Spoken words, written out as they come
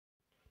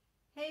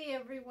Hey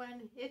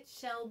everyone, it's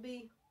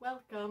Shelby.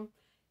 Welcome.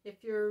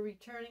 If you're a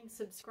returning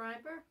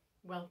subscriber,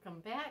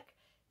 welcome back.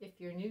 If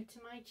you're new to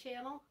my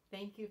channel,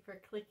 thank you for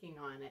clicking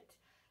on it.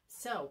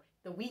 So,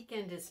 the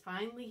weekend is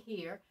finally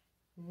here.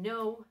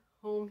 No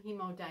home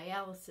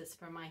hemodialysis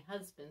for my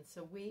husband,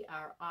 so we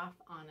are off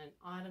on an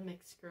autumn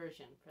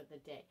excursion for the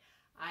day.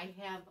 I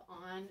have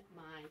on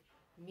my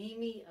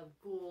Mimi of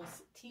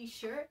Ghouls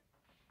t-shirt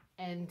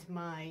and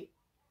my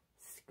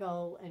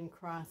skull and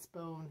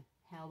crossbone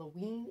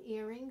Halloween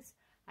earrings.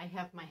 I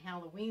have my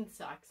Halloween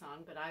socks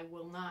on, but I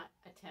will not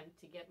attempt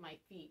to get my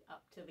feet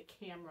up to the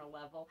camera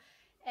level.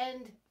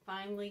 And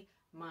finally,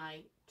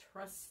 my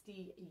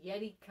trusty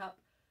Yeti cup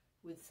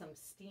with some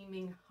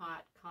steaming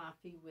hot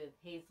coffee with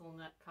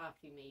hazelnut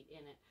coffee mate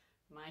in it,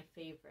 my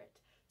favorite.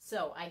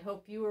 So I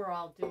hope you are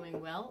all doing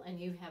well and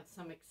you have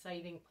some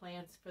exciting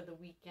plans for the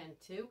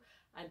weekend too.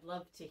 I'd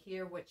love to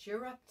hear what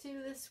you're up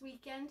to this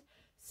weekend,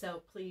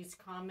 so please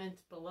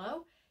comment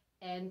below.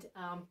 And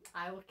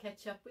I will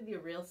catch up with you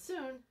real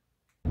soon.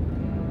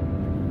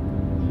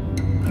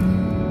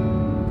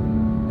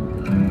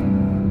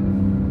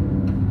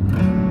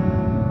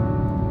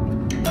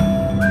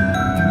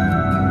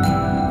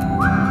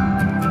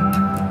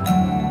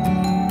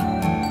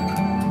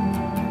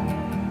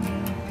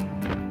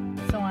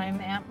 So I'm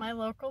at my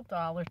local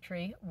Dollar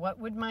Tree. What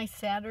would my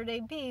Saturday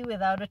be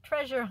without a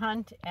treasure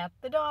hunt at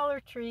the Dollar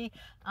Tree?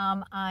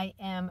 I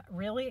am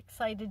really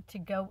excited to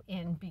go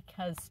in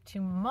because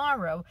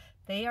tomorrow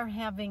they are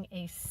having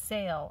a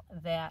sale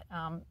that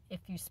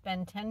if you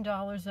spend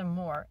 $10 or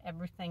more,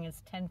 everything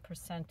is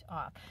 10%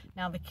 off.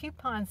 Now the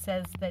coupon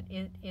says that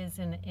it is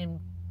an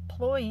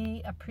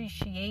employee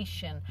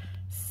appreciation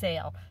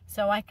sale.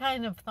 So I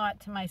kind of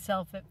thought to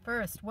myself at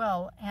first,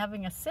 well,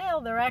 having a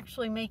sale, they're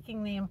actually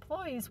making the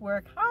employees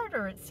work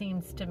harder, it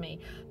seems to me.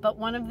 But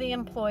one of the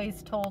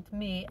employees told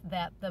me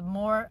that the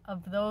more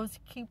of those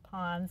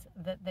coupons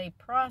that they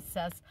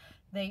process,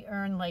 they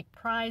earn like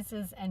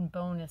prizes and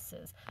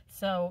bonuses.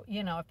 So,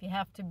 you know, if you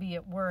have to be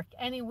at work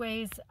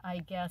anyways, I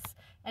guess,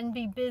 and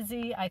be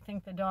busy, I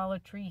think the Dollar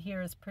Tree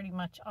here is pretty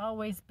much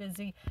always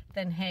busy,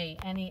 then hey,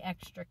 any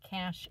extra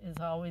cash is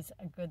always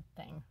a good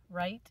thing,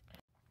 right?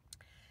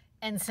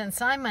 And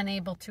since I'm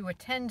unable to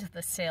attend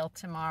the sale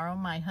tomorrow,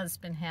 my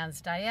husband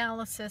has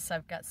dialysis.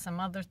 I've got some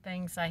other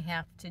things I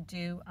have to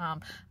do.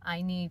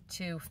 I need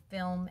to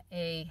film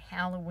a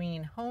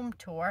Halloween home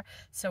tour.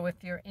 So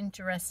if you're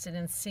interested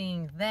in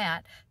seeing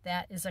that,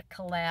 that is a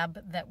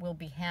collab that will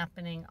be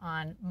happening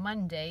on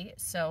Monday.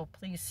 So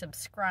please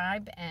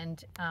subscribe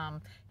and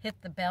hit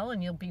the bell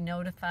and you'll be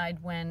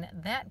notified when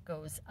that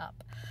goes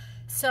up.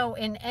 So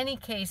in any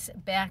case,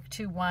 back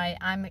to why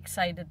I'm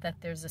excited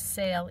that there's a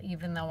sale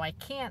even though I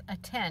can't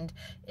attend,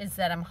 is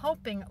that I'm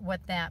hoping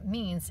what that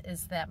means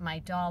is that my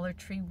Dollar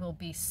Tree will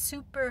be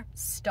super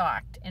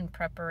stocked in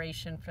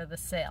preparation for the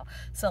sale.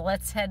 So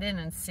let's head in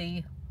and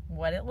see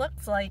what it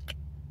looks like.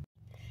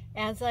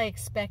 As I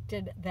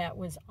expected, that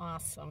was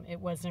awesome.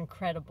 It was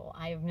incredible.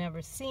 I have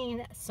never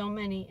seen so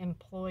many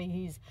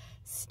employees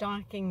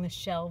stocking the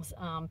shelves.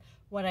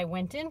 What I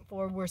went in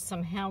for were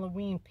some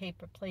Halloween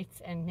paper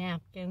plates and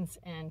napkins,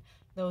 and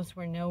those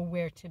were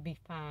nowhere to be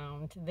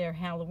found. Their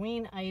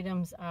Halloween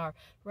items are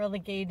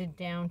relegated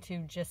down to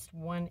just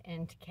one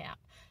end cap.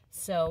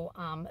 So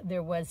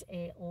there was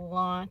a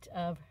lot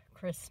of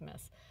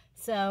Christmas.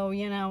 So,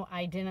 you know,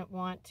 I didn't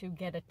want to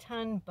get a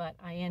ton, but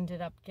I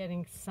ended up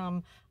getting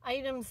some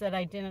items that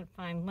I didn't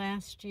find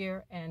last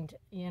year. And,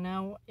 you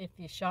know, if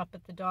you shop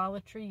at the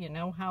Dollar Tree, you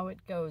know how it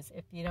goes.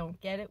 If you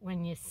don't get it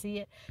when you see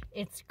it,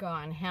 it's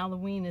gone.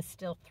 Halloween is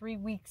still 3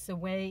 weeks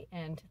away,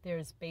 and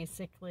there's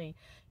basically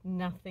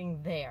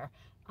nothing there.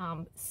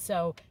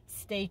 So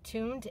stay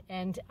tuned,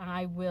 and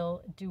I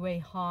will do a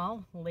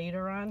haul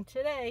later on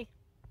today.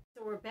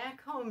 So we're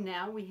back home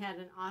now. We had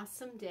an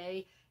awesome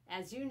day.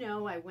 As you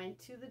know, I went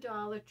to the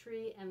Dollar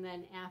Tree, and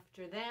then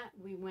after that,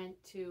 we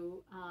went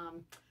to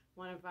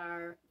one of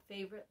our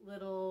favorite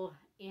little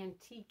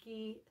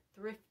antique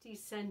thrifty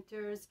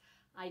centers.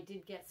 I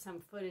did get some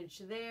footage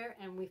there,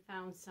 and we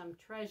found some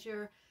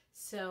treasure.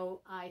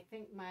 So I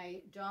think my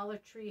Dollar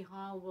Tree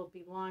haul will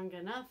be long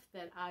enough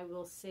that I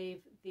will save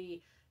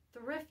the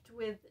Thrift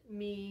With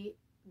Me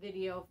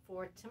video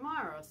for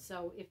tomorrow.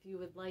 So if you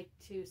would like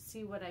to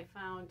see what I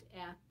found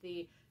at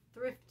the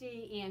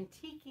Thrifty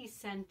Antique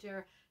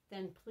Center,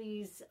 then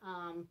please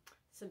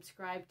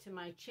subscribe to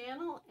my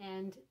channel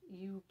and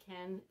you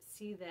can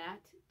see that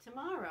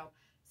tomorrow.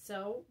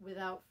 So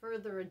without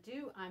further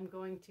ado, I'm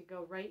going to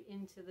go right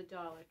into the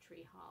Dollar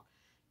Tree haul.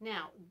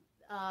 Now,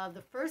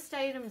 the first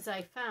items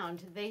I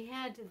found, they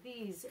had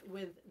these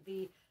with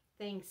the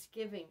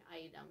Thanksgiving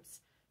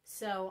items.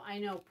 So I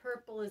know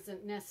purple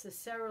isn't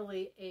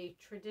necessarily a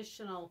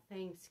traditional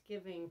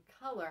Thanksgiving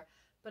color,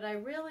 but I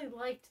really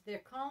liked, they're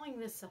calling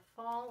this a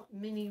fall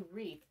mini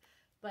wreath.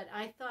 But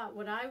I thought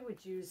what I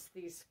would use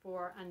these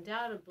for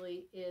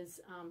undoubtedly is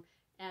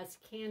as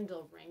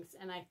candle rings.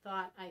 And I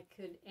thought I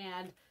could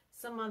add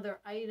some other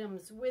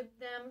items with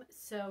them.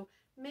 So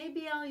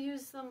maybe I'll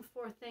use them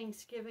for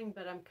Thanksgiving,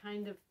 but I'm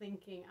kind of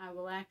thinking I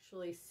will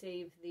actually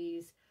save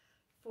these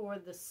for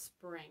the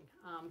spring.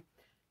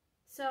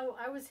 So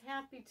I was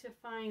happy to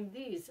find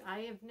these. I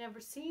have never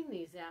seen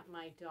these at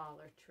my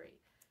Dollar Tree,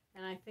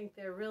 and I think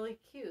they're really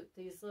cute.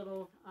 These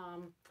little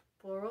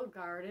floral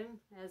garden,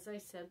 as I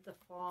said, the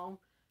fall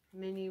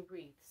mini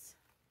wreaths.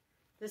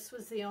 This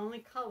was the only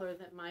color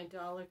that my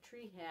Dollar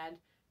Tree had,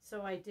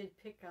 so I did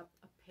pick up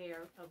a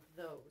pair of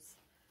those.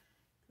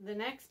 The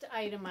next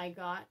item I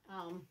got,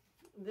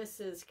 this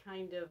is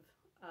kind of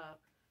a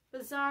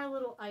bizarre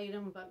little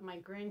item, but my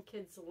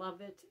grandkids love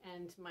it,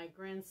 and my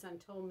grandson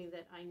told me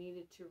that I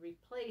needed to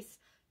replace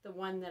the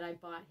one that I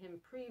bought him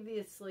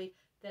previously,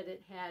 that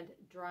it had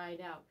dried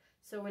out.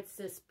 So it's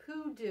this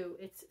Poo Doo.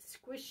 It's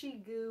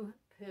squishy goo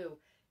poo.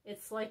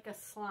 It's like a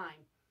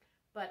slime.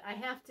 But I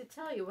have to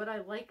tell you, what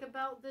I like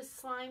about this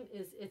slime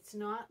is it's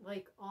not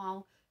like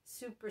all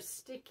super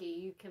sticky.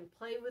 You can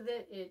play with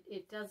it.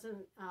 It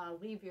doesn't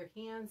leave your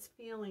hands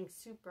feeling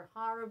super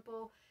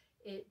horrible.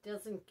 It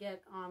doesn't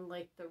get on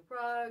like the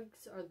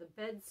rugs or the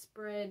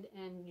bedspread,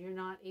 and you're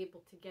not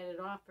able to get it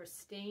off or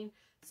stain.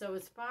 So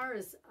as far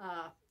as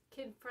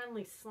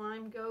kid-friendly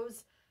slime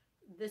goes,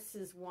 this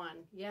is one.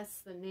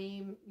 Yes, the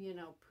name, you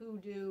know, Poo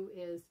Doo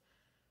is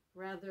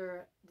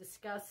rather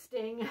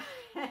disgusting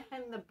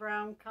and the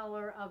brown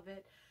color of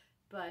it,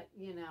 but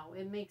you know,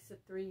 it makes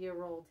a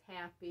 3-year-old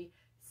happy.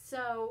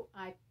 So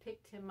I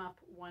picked him up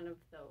one of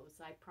those.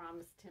 I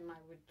promised him I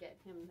would get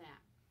him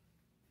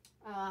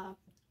that.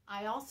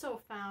 I also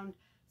found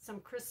some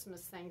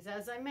Christmas things.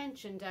 As I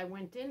mentioned, I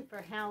went in for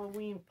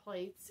Halloween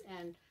plates,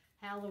 and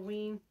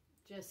Halloween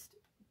just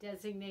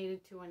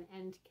designated to an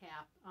end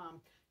cap.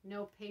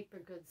 No paper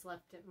goods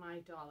left at my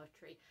Dollar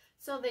Tree.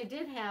 So they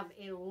did have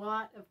a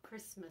lot of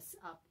Christmas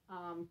up.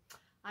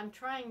 I'm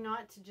trying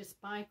not to just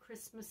buy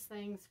Christmas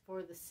things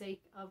for the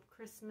sake of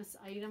Christmas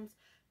items,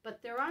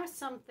 but there are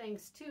some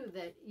things too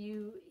that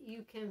you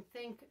can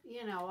think,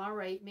 you know, all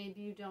right,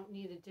 maybe you don't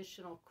need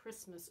additional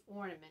Christmas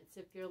ornaments.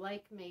 If you're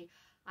like me,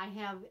 I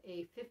have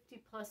a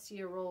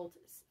 50-plus-year-old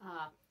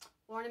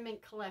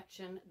ornament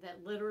collection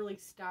that literally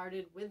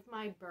started with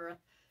my birth.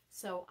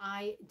 So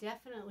I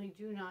definitely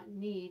do not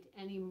need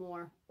any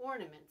more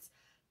ornaments.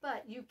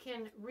 But you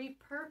can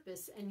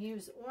repurpose and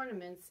use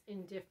ornaments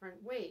in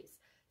different ways.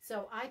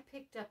 So I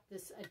picked up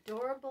this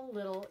adorable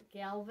little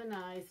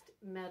galvanized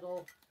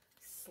metal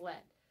sled.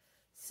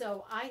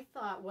 So I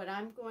thought what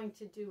I'm going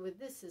to do with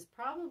this is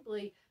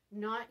probably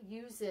not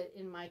use it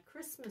in my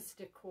Christmas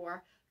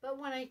decor, but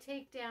when I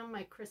take down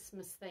my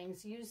Christmas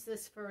things, use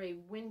this for a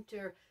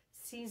winter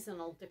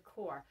seasonal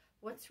decor.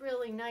 What's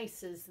really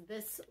nice is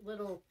this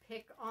little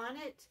pick on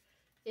it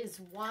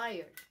is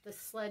wired. The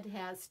sled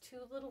has 2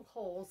 little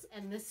holes,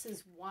 and this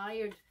is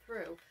wired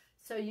through,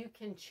 so you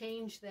can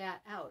change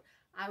that out.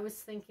 I was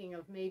thinking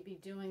of maybe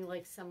doing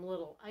like some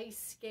little ice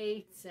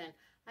skates, and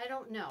I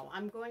don't know.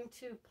 I'm going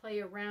to play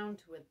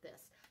around with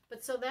this.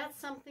 But so that's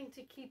something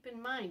to keep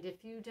in mind.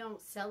 If you don't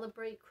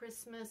celebrate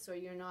Christmas or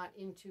you're not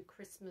into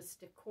Christmas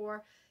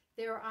decor,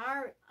 there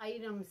are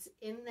items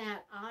in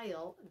that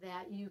aisle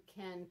that you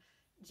can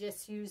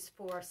just use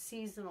for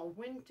seasonal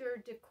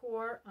winter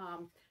decor,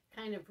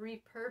 kind of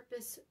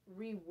repurpose,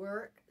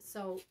 rework.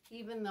 So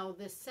even though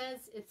this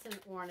says it's an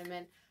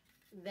ornament,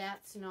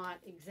 that's not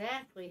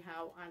exactly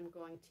how I'm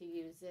going to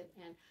use it.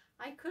 And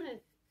I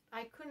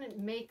couldn't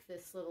make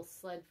this little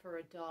sled for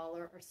 $1,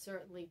 or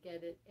certainly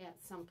get it at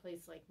some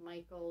place like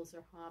Michael's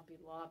or Hobby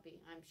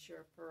Lobby, I'm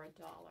sure, for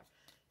 $1.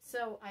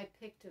 So I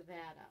picked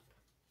that up.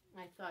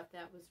 I thought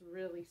that was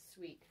really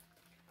sweet.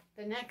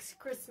 The next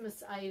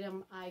Christmas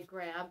item I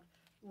grabbed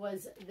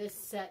was this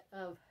set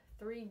of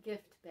 3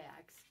 gift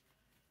bags.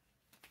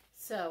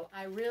 So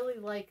I really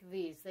like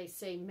these. They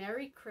say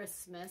Merry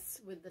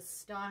Christmas with the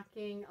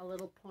stocking, a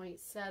little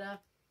poinsettia.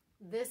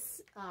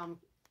 This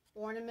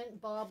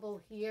ornament bauble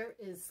here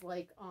is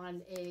like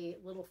on a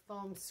little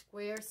foam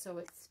square, so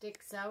it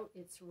sticks out.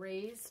 It's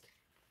raised.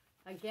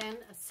 Again,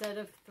 a set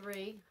of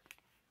 3.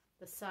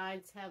 The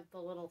sides have the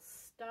little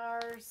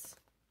stars.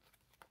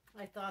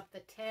 I thought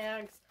the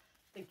tags,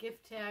 the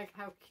gift tag,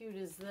 how cute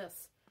is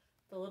this?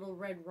 The little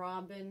red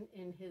robin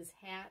in his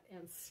hat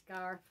and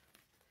scarf.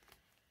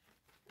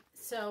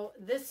 So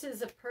this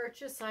is a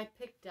purchase I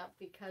picked up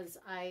because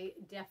I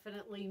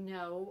definitely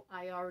know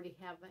I already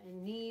have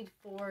a need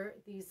for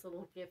these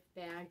little gift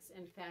bags.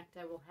 In fact,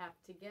 I will have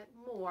to get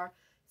more.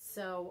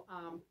 So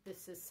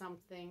this is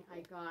something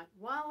I got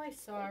while I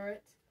saw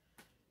it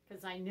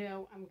because I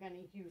know I'm going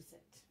to use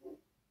it.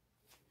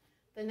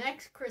 The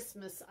next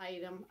Christmas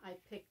item I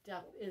picked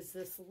up is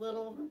this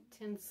little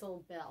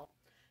tinsel bell.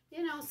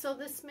 You know, so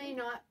this may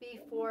not be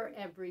for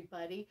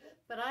everybody,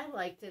 but I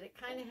liked it. It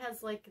kind of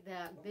has like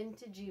that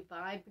vintagey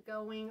vibe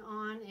going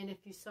on. And if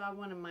you saw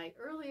one of my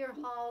earlier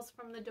hauls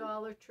from the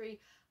Dollar Tree,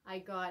 I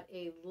got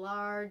a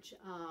large,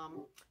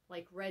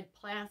 like red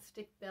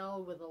plastic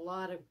bell with a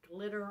lot of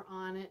glitter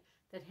on it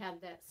that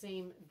had that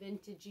same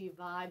vintagey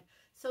vibe.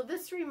 So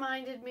this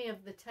reminded me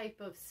of the type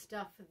of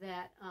stuff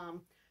that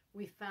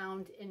we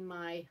found in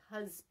my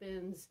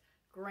husband's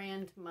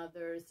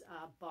grandmother's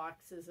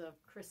boxes of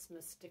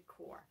Christmas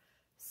decor.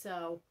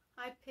 So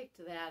I picked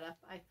that up.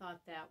 I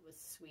thought that was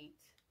sweet.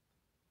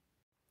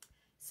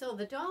 So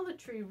the Dollar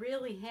Tree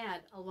really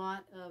had a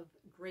lot of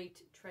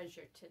great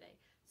treasure today.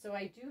 So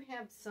I do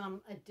have some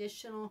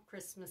additional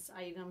Christmas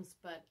items,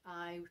 but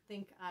I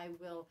think I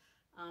will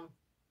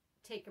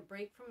take a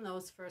break from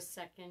those for a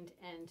second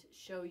and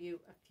show you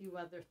a few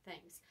other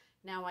things.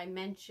 Now, I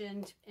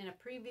mentioned in a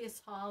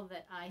previous haul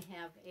that I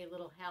have a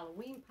little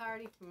Halloween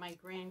party for my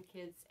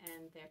grandkids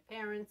and their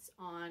parents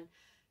on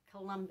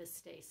Columbus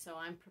Day, so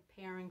I'm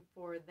preparing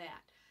for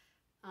that.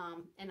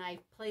 And I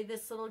play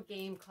this little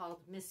game called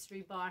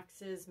Mystery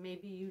Boxes.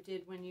 Maybe you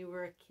did when you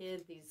were a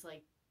kid. These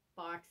like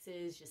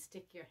boxes, you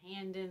stick your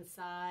hand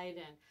inside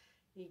and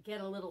you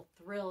get a little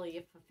thrill.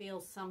 You feel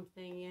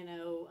something, you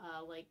know,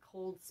 like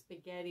cold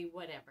spaghetti,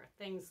 whatever,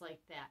 things like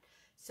that.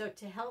 So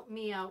to help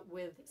me out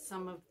with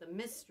some of the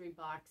mystery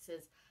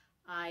boxes,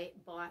 I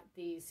bought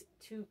these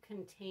 2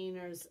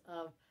 containers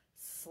of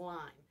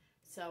slime.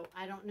 So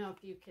I don't know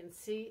if you can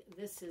see,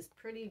 this is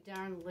pretty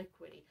darn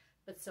liquidy.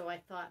 But so I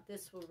thought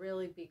this will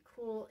really be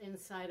cool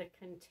inside a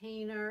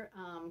container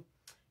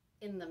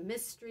in the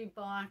mystery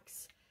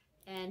box.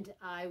 And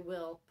I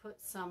will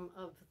put some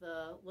of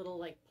the little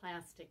like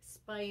plastic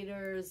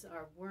spiders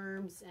or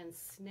worms and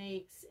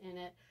snakes in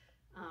it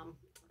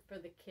for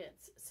the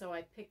kids. So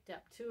I picked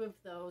up 2 of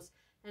those.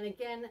 And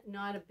again,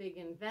 not a big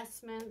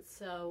investment,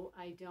 so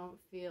I don't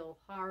feel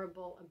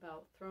horrible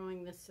about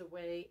throwing this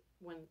away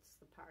once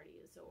the party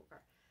is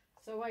over.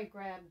 So I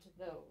grabbed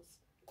those.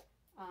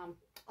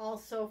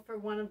 Also for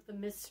one of the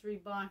mystery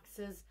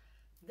boxes,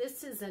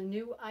 this is a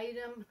new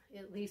item,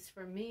 at least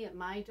for me at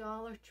my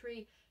Dollar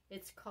Tree.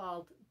 It's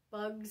called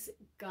Bugs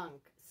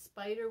Gunk,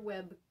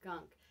 Spiderweb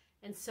Gunk.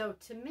 And so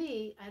to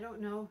me, I don't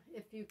know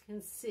if you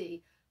can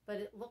see, but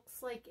it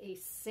looks like a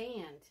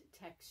sand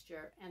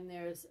texture and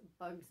there's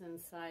bugs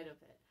inside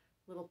of it.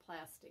 Little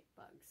plastic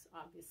bugs,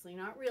 obviously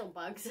not real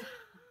bugs.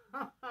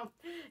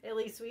 At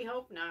least we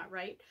hope not,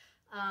 right?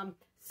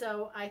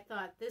 So I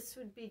thought this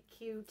would be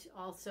cute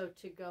also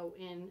to go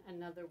in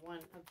another one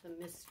of the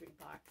mystery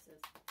boxes.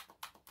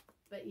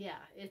 But yeah,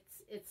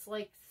 it's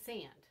like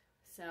sand.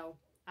 So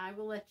I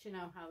will let you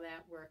know how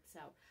that works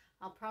out.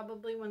 I'll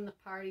probably, when the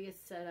party is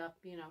set up,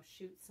 you know,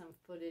 shoot some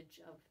footage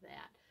of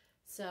that.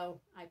 So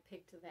I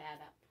picked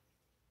that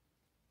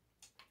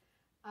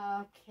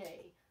up.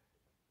 Okay.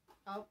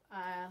 Oh,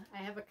 I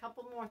have a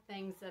couple more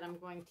things that I'm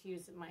going to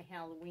use at my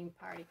Halloween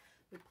party.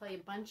 We play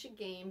a bunch of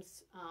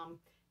games,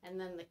 and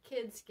then the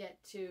kids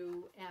get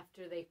to,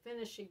 after they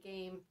finish a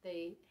game,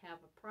 they have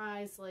a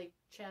prize like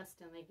chest,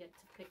 and they get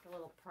to pick a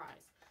little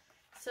prize.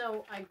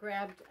 So I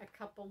grabbed a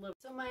couple little.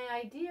 So my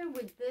idea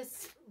with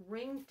this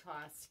ring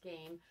toss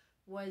game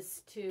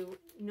was to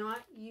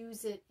not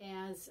use it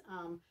as,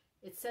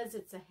 it says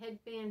it's a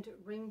headband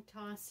ring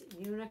toss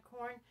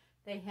unicorn.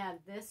 They had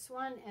this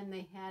one and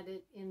they had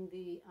it in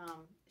the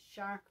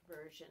shark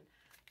version.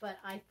 But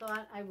I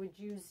thought I would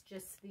use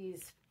just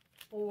these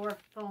 4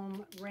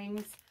 foam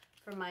rings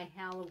for my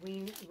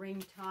Halloween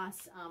ring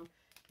toss.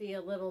 Be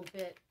a little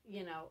bit,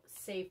 you know,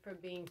 safer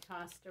being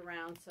tossed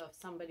around. So if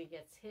somebody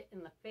gets hit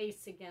in the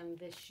face again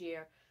this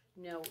year,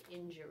 no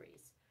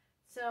injuries.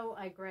 So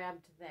I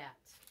grabbed that.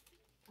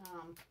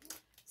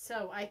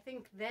 So I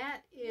think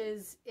that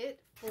is it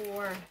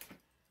for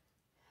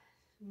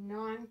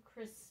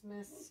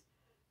non-Christmas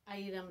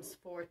items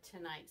for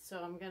tonight.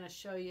 So I'm going to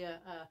show you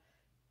a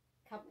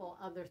couple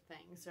other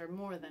things, or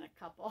more than a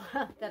couple,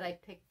 that I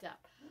picked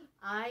up.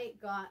 I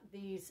got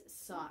these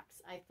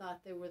socks. I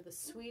thought they were the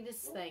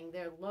sweetest thing.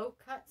 They're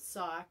low-cut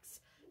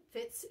socks,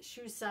 fits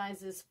shoe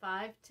sizes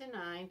 5 to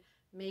 9,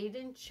 made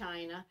in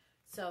China.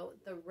 So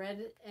the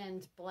red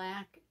and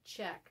black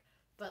check.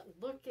 But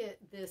look at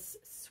this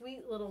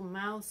sweet little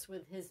mouse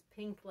with his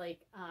pink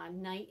like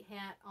night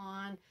hat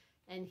on,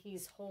 and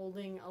he's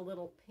holding a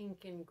little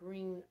pink and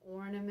green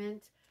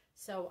ornament.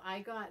 So I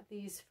got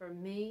these for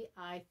me.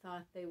 I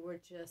thought they were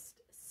just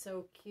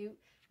so cute.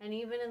 And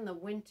even in the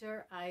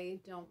winter, I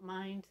don't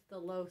mind the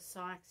low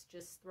socks.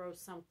 Just throw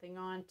something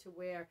on to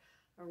wear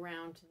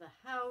around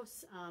the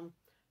house.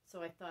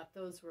 So I thought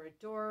those were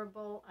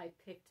adorable. I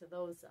picked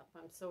those up.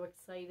 I'm so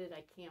excited.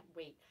 I can't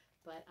wait.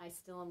 But I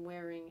still am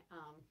wearing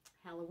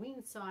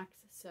Halloween socks,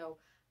 so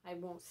I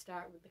won't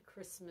start with the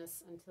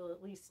Christmas until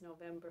at least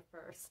November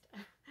 1st.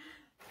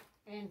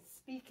 And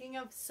speaking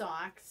of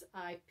socks,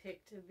 I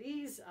picked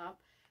these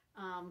up.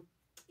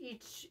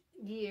 Each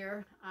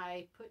year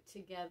I put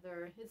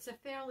together, it's a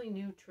fairly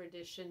new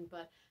tradition,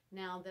 but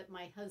now that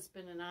my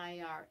husband and I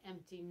are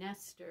empty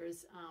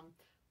nesters,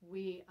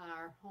 we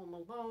are home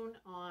alone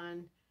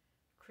on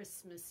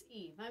Christmas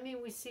Eve. I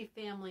mean, we see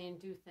family and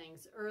do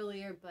things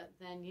earlier, but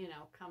then, you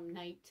know, come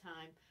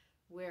nighttime,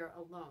 we're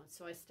alone.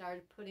 So I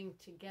started putting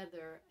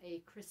together a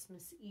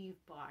Christmas Eve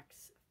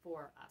box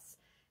for us.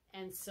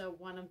 And so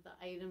one of the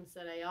items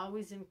that I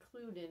always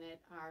include in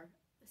it are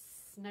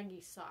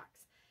Snuggie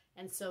socks.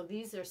 And so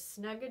these are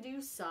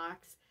Snug-a-Doo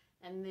socks,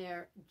 and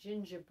they're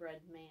gingerbread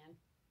man.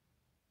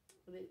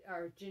 They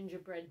are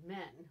gingerbread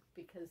men,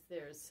 because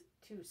there's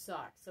 2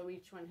 socks. So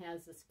each one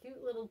has this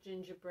cute little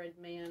gingerbread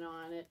man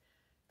on it,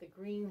 the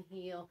green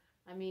heel.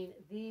 I mean,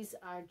 these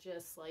are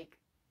just like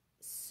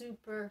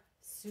super,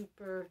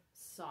 super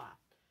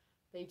soft.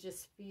 They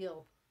just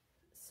feel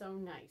so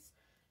nice.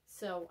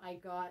 So I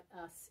got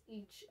us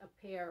each a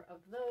pair of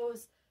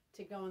those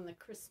to go in the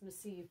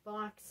Christmas Eve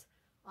box.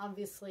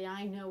 Obviously,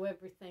 I know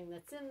everything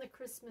that's in the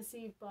Christmas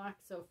Eve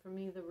box, so for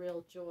me the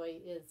real joy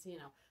is, you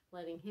know,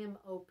 letting him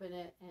open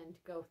it and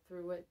go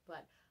through it.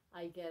 But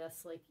I get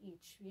us like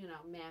each, you know,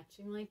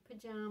 matching like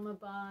pajama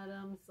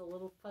bottoms, the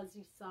little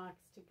fuzzy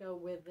socks to go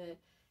with it,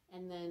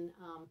 and then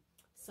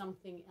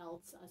something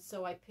else.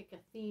 So I pick a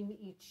theme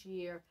each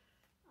year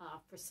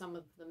for some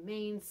of the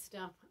main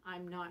stuff.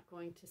 I'm not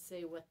going to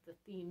say what the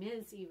theme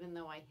is, even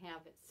though I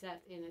have it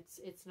set, and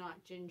it's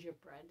not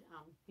gingerbread.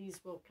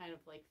 These will kind of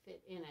like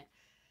fit in it,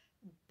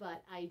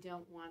 but I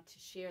don't want to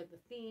share the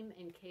theme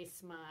in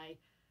case my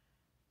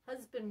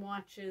husband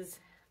watches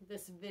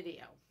this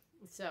video.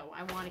 So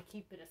I want to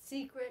keep it a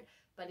secret.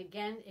 But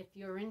again, if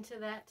you're into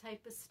that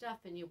type of stuff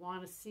and you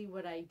want to see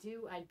what I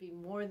do, I'd be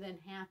more than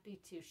happy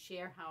to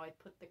share how I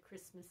put the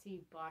Christmas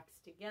Eve box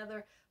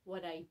together,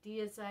 what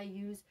ideas I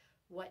use,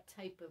 what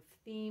type of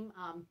theme.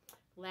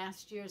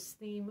 Last year's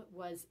theme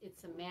was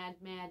It's a Mad,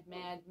 Mad,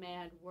 Mad,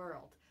 Mad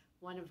World,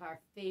 one of our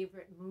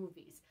favorite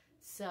movies.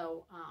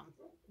 So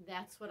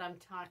that's what I'm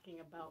talking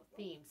about,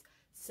 themes.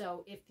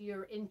 So if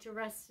you're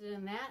interested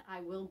in that,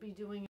 I will be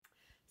doing it.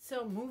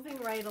 So moving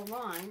right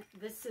along,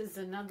 this is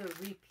another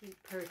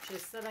repeat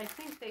purchase that I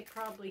think they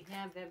probably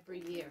have every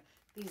year.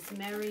 These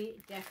Merry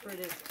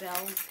decorative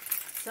bells.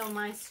 So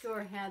my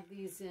store had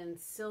these in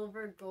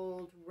silver,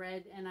 gold,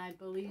 red, and I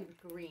believe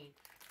green.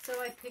 So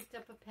I picked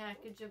up a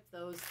package of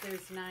those.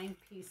 There's 9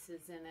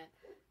 pieces in it.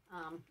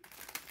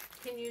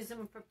 Can use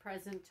them for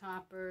present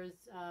toppers,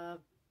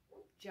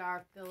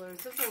 jar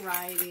fillers, a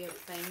variety of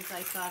things.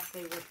 I thought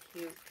they were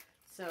cute,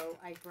 so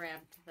I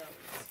grabbed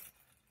those.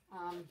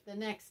 The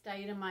next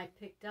item I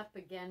picked up,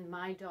 again,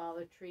 my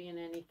Dollar Tree in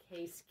any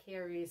case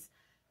carries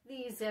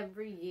these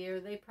every year.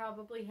 They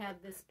probably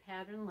had this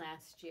pattern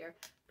last year,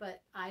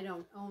 but I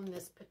don't own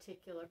this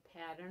particular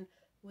pattern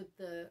with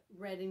the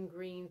red and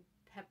green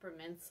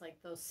peppermints,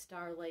 like those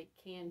Starlight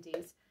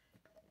candies.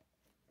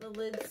 The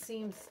lid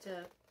seems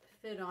to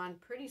fit on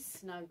pretty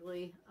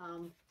snugly,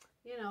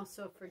 you know,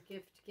 so for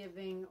gift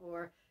giving,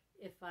 or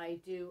if I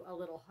do a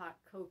little hot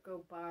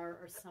cocoa bar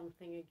or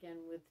something, again,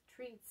 with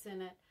treats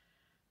in it,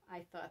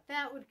 I thought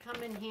that would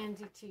come in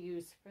handy to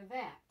use for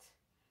that.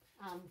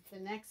 The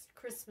next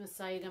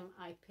Christmas item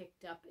I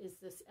picked up is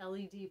this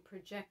LED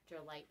projector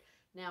light.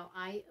 Now,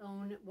 I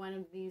own one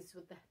of these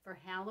for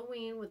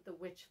Halloween with the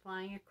witch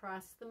flying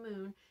across the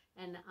moon,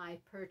 and I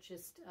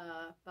purchased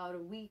about a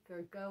week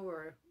ago,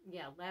 or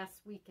yeah,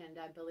 last weekend,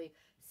 I believe,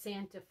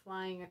 Santa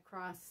flying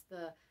across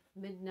the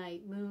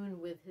midnight moon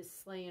with his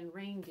sleigh and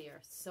reindeer.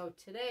 So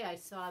today I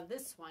saw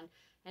this one,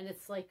 and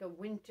it's like a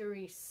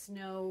wintry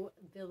snow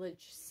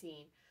village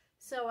scene.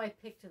 So I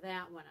picked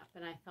that one up,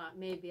 and I thought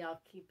maybe I'll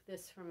keep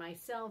this for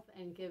myself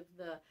and give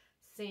the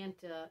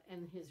Santa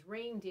and his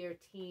reindeer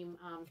team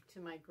to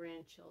my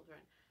grandchildren.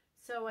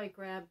 So I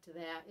grabbed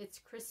that. It's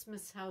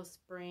Christmas House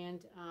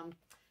brand.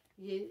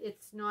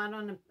 It's not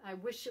on a, I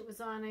wish it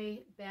was on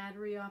a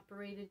battery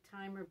operated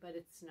timer, but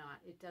it's not.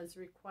 It does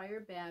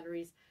require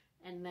batteries,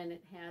 and then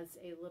it has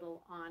a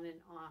little on and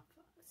off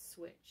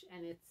switch,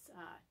 and it's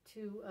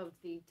 2 of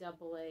the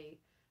AA,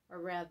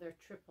 or rather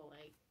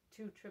AAA,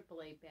 2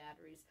 AAA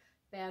batteries.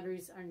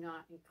 Batteries are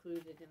not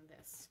included in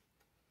this.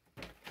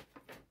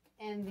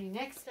 And the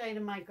next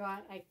item I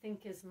got, I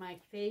think, is my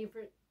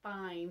favorite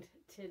find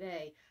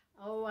today.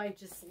 Oh, I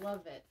just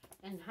love it.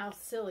 And how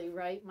silly,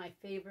 right? My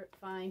favorite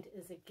find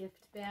is a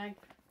gift bag.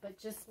 But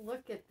just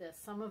look at this.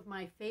 Some of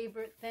my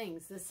favorite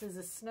things. This is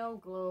a snow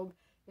globe.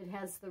 It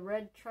has the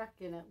red truck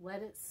in it,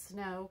 Let It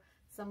Snow.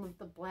 Some of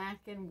the black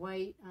and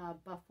white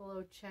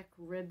buffalo check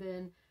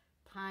ribbon,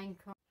 pine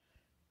cone.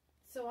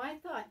 So I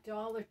thought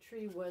Dollar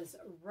Tree was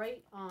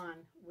right on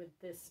with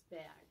this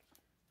bag.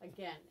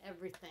 Again,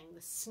 everything.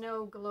 The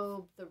snow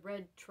globe, the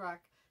red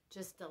truck,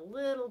 just a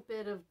little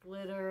bit of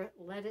glitter,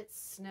 Let It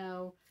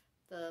Snow,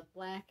 the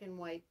black and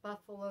white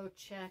buffalo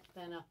check.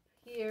 Then up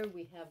here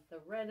we have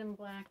the red and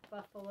black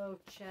buffalo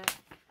check.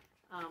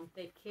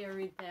 They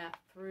carried that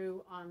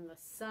through on the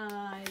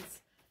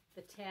sides.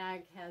 The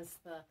tag has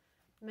the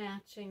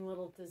matching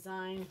little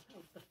design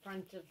of the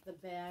front of the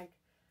bag.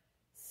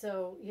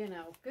 So, you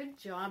know, good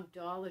job,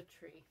 Dollar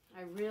Tree.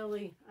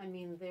 I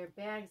mean, their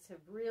bags have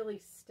really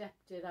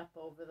stepped it up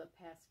over the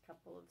past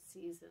couple of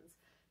seasons.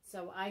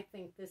 So I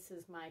think this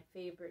is my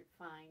favorite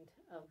find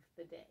of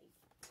the day.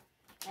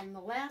 And the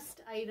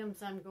last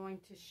items I'm going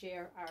to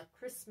share are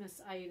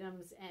Christmas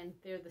items, and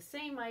they're the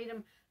same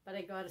item, but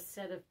I got a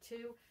set of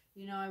 2.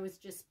 You know, I was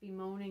just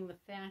bemoaning the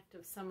fact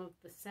of some of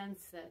the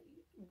scents that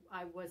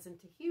I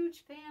wasn't a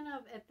huge fan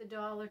of at the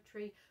Dollar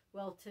Tree.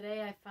 Well,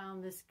 today I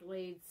found this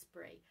Glade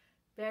spray.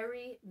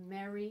 Very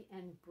merry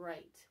and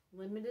bright,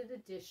 limited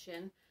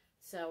edition.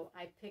 So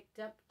I picked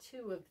up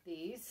 2 of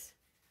these.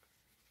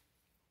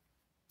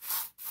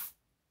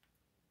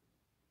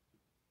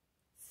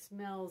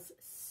 Smells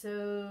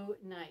so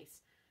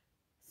nice.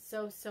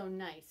 So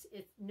nice.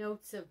 It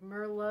notes of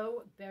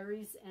Merlot,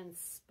 berries, and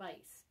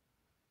spice.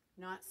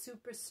 Not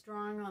super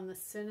strong on the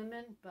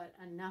cinnamon, but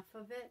enough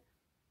of it.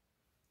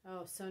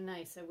 Oh, so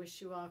nice. I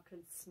wish you all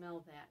could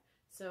smell that.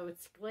 So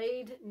it's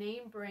Glade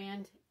name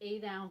brand,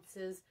 8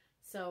 ounces.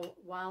 So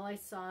while I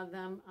saw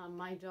them,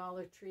 my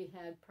Dollar Tree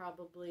had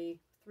probably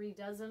 3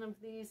 dozen of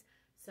these.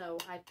 So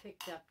I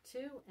picked up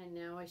 2, and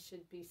now I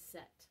should be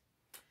set.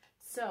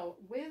 So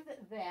with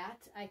that,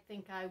 I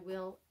think I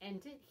will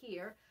end it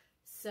here.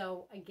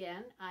 So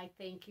again, I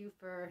thank you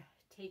for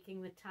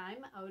taking the time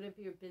out of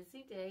your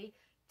busy day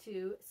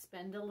to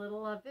spend a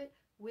little of it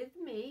with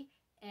me.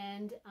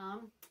 And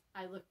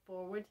I look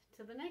forward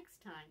to the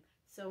next time.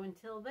 So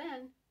until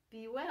then,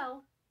 be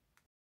well.